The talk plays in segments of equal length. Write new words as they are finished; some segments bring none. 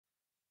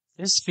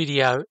This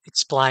video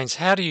explains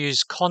how to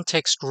use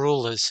context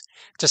rulers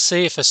to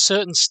see if a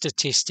certain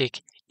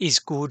statistic is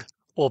good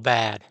or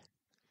bad.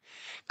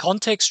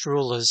 Context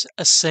rulers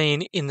are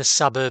seen in the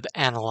Suburb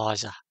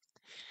Analyzer.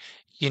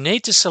 You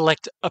need to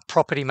select a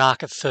property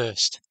market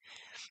first.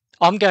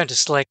 I'm going to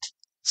select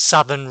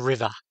Southern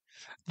River.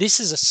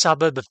 This is a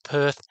suburb of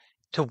Perth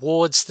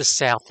towards the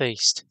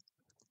southeast.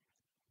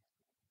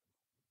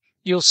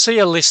 You'll see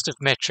a list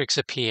of metrics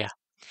appear,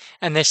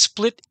 and they're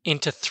split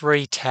into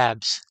 3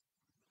 tabs.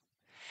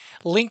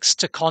 Links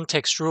to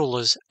context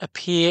rulers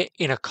appear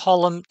in a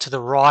column to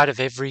the right of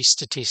every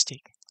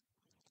statistic.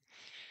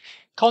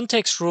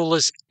 Context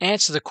rulers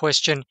answer the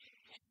question,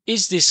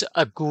 is this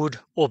a good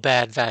or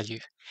bad value?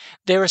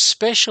 They're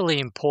especially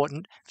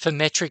important for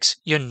metrics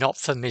you're not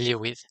familiar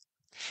with.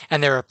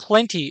 And there are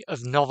plenty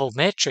of novel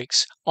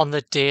metrics on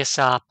the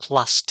DSR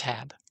Plus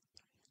tab.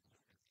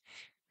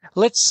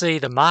 Let's see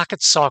the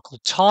market cycle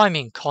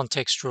timing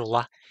context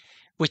ruler,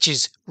 which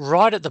is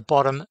right at the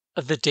bottom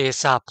of the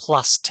DSR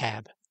Plus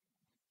tab.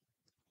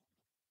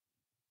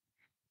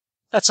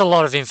 That's a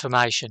lot of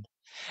information,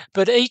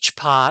 but each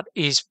part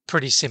is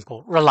pretty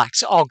simple.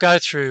 Relax, I'll go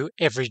through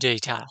every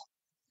detail.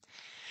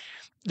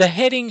 The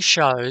heading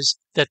shows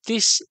that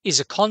this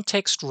is a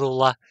context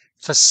ruler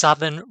for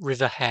Southern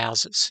River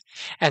houses,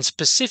 and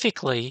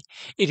specifically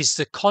it is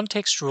the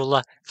context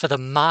ruler for the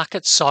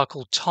market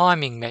cycle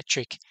timing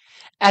metric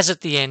as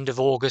at the end of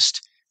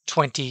August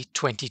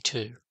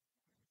 2022.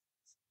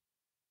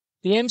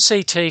 The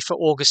MCT for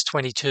August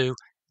 22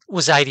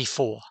 was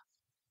 84.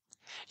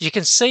 You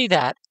can see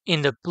that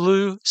in the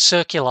blue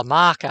circular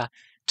marker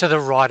to the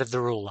right of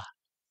the ruler.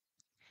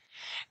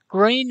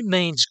 Green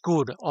means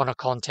good on a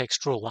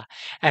context ruler,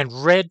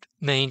 and red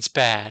means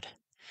bad.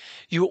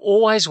 You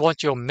always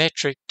want your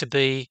metric to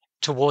be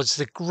towards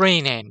the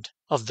green end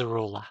of the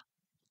ruler.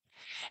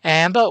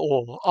 Amber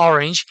or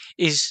orange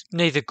is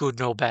neither good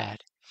nor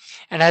bad.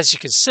 And as you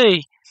can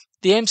see,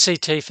 the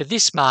MCT for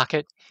this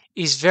market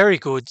is very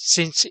good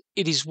since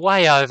it is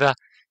way over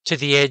to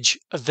the edge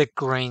of the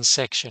green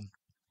section.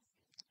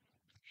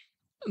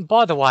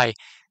 By the way,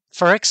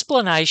 for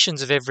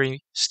explanations of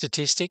every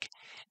statistic,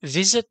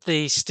 visit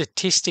the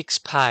statistics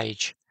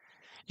page.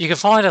 You can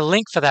find a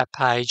link for that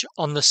page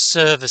on the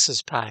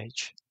services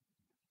page.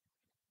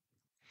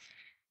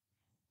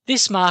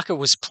 This market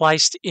was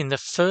placed in the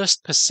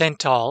first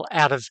percentile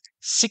out of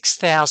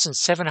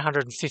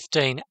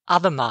 6,715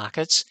 other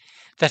markets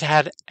that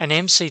had an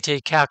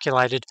MCT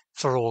calculated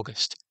for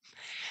August.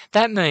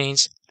 That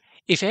means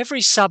if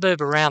every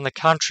suburb around the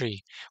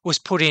country was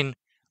put in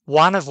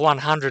one of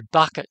 100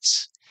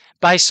 buckets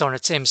based on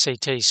its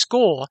MCT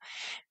score,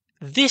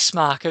 this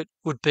market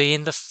would be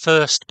in the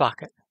first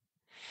bucket.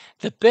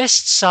 The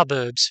best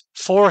suburbs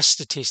for a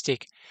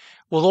statistic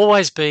will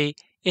always be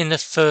in the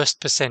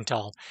first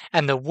percentile,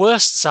 and the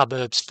worst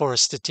suburbs for a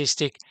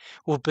statistic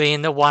will be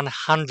in the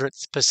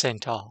 100th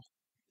percentile.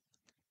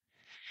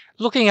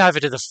 Looking over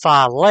to the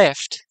far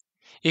left,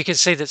 you can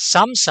see that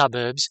some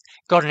suburbs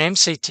got an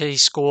MCT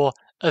score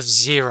of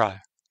 0.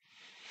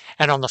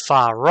 And on the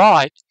far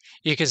right,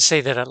 you can see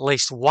that at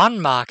least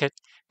one market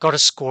got a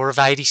score of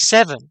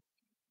 87.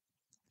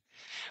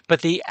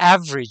 But the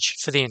average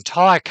for the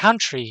entire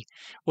country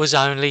was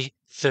only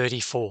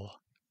 34.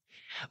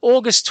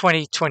 August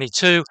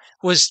 2022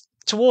 was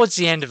towards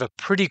the end of a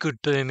pretty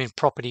good boom in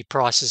property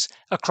prices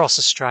across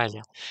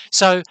Australia.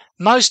 So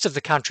most of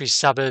the country's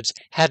suburbs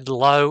had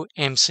low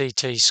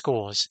MCT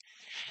scores.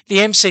 The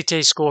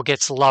MCT score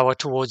gets lower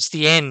towards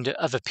the end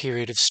of a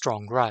period of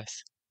strong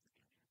growth.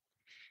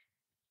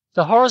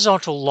 The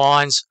horizontal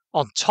lines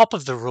on top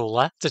of the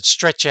ruler that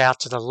stretch out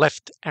to the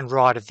left and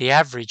right of the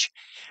average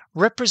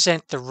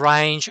represent the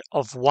range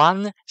of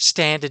one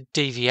standard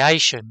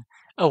deviation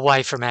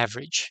away from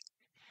average.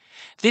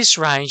 This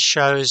range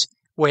shows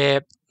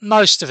where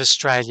most of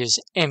Australia's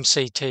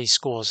MCT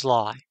scores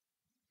lie.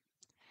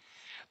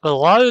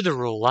 Below the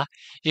ruler,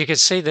 you can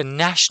see the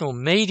national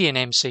median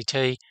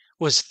MCT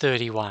was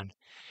 31.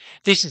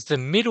 This is the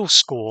middle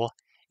score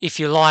if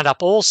you line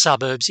up all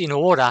suburbs in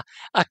order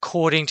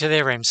according to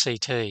their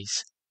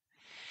MCTs.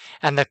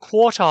 And the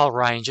quartile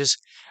ranges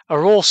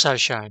are also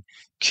shown.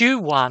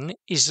 Q1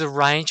 is the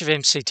range of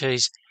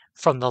MCTs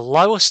from the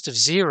lowest of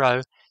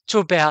 0 to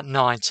about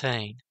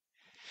 19.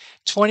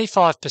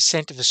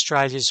 25% of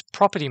Australia's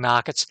property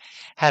markets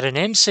had an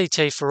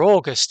MCT for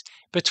August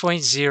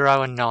between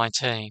 0 and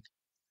 19.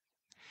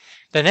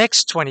 The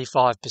next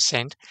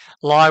 25%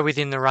 lie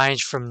within the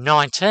range from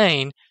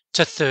 19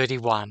 to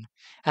 31,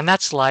 and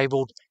that's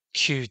labelled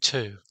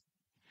Q2.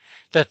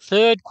 The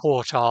third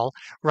quartile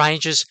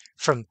ranges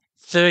from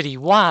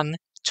 31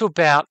 to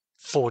about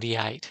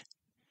 48.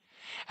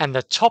 And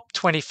the top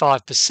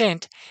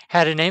 25%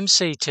 had an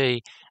MCT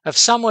of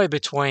somewhere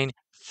between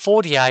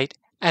 48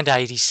 and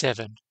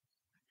 87.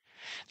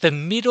 The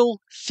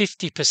middle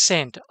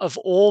 50% of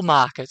all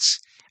markets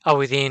are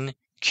within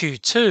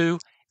Q2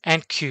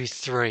 and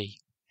Q3.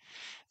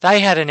 They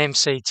had an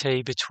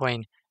MCT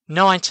between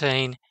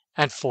 19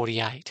 and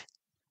 48.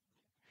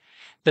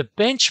 The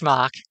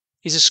benchmark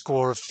is a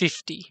score of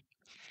 50.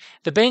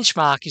 The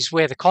benchmark is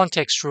where the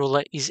context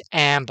ruler is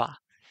amber,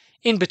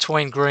 in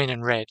between green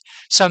and red.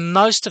 So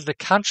most of the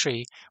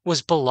country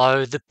was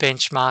below the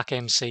benchmark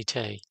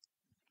MCT.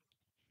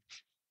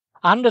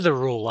 Under the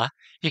ruler,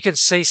 you can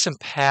see some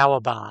power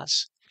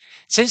bars.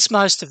 Since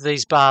most of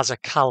these bars are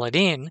coloured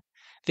in,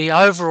 the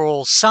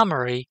overall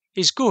summary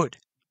is good.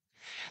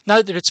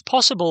 Note that it's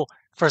possible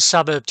for a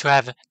suburb to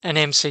have an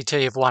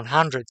MCT of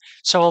 100,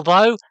 so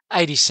although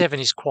 87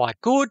 is quite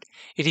good,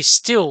 it is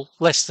still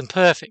less than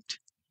perfect.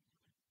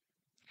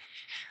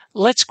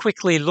 Let's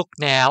quickly look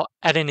now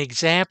at an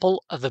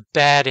example of a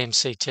bad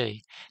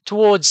MCT,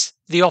 towards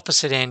the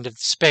opposite end of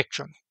the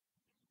spectrum.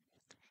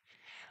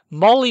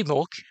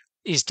 Mollymook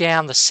is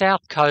down the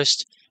south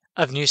coast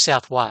of New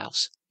South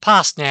Wales,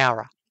 past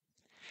Nowra.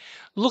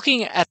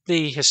 Looking at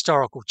the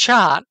historical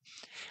chart,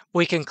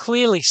 we can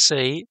clearly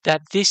see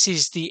that this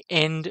is the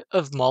end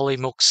of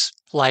Mollymook's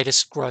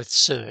latest growth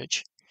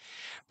surge.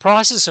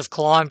 Prices have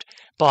climbed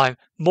by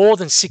more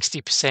than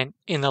 60%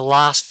 in the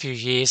last few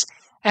years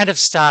and have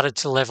started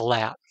to level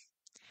out.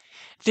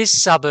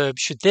 This suburb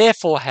should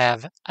therefore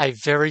have a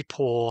very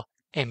poor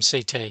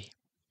MCT.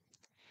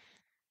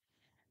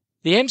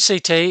 The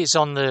MCT is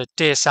on the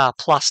DSR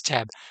Plus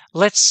tab.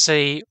 Let's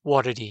see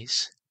what it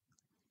is.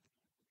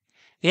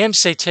 The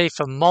MCT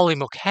for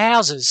Mollymook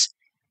houses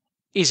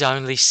is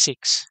only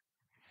 6.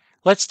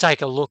 Let's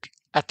take a look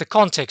at the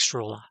context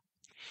ruler.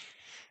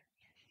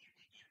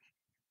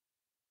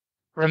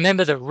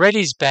 Remember that red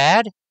is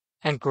bad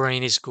and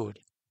green is good.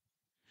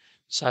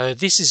 So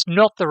this is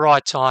not the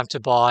right time to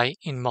buy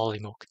in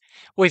Mollymook.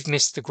 We've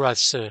missed the growth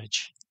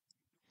surge.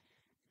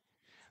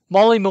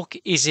 Mollymook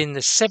is in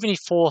the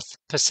 74th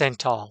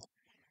percentile.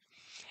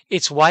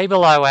 It's way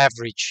below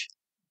average,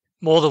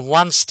 more than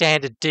one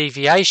standard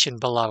deviation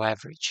below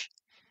average.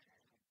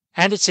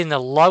 And it's in the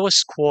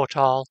lowest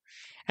quartile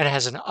and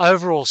has an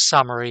overall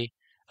summary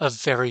of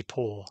very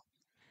poor.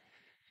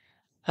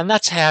 And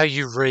that's how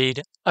you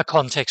read a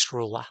context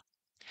ruler.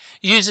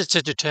 Use it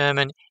to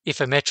determine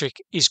if a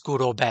metric is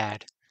good or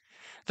bad.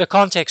 The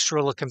context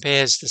ruler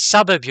compares the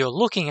suburb you're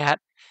looking at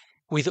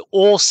with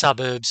all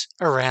suburbs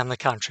around the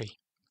country.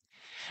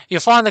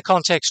 You'll find the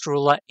context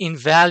ruler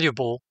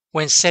invaluable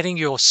when setting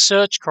your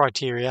search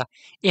criteria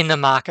in the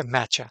Market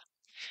Matcher.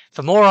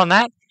 For more on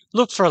that,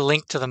 look for a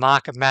link to the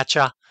Market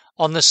Matcher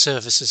on the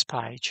services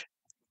page.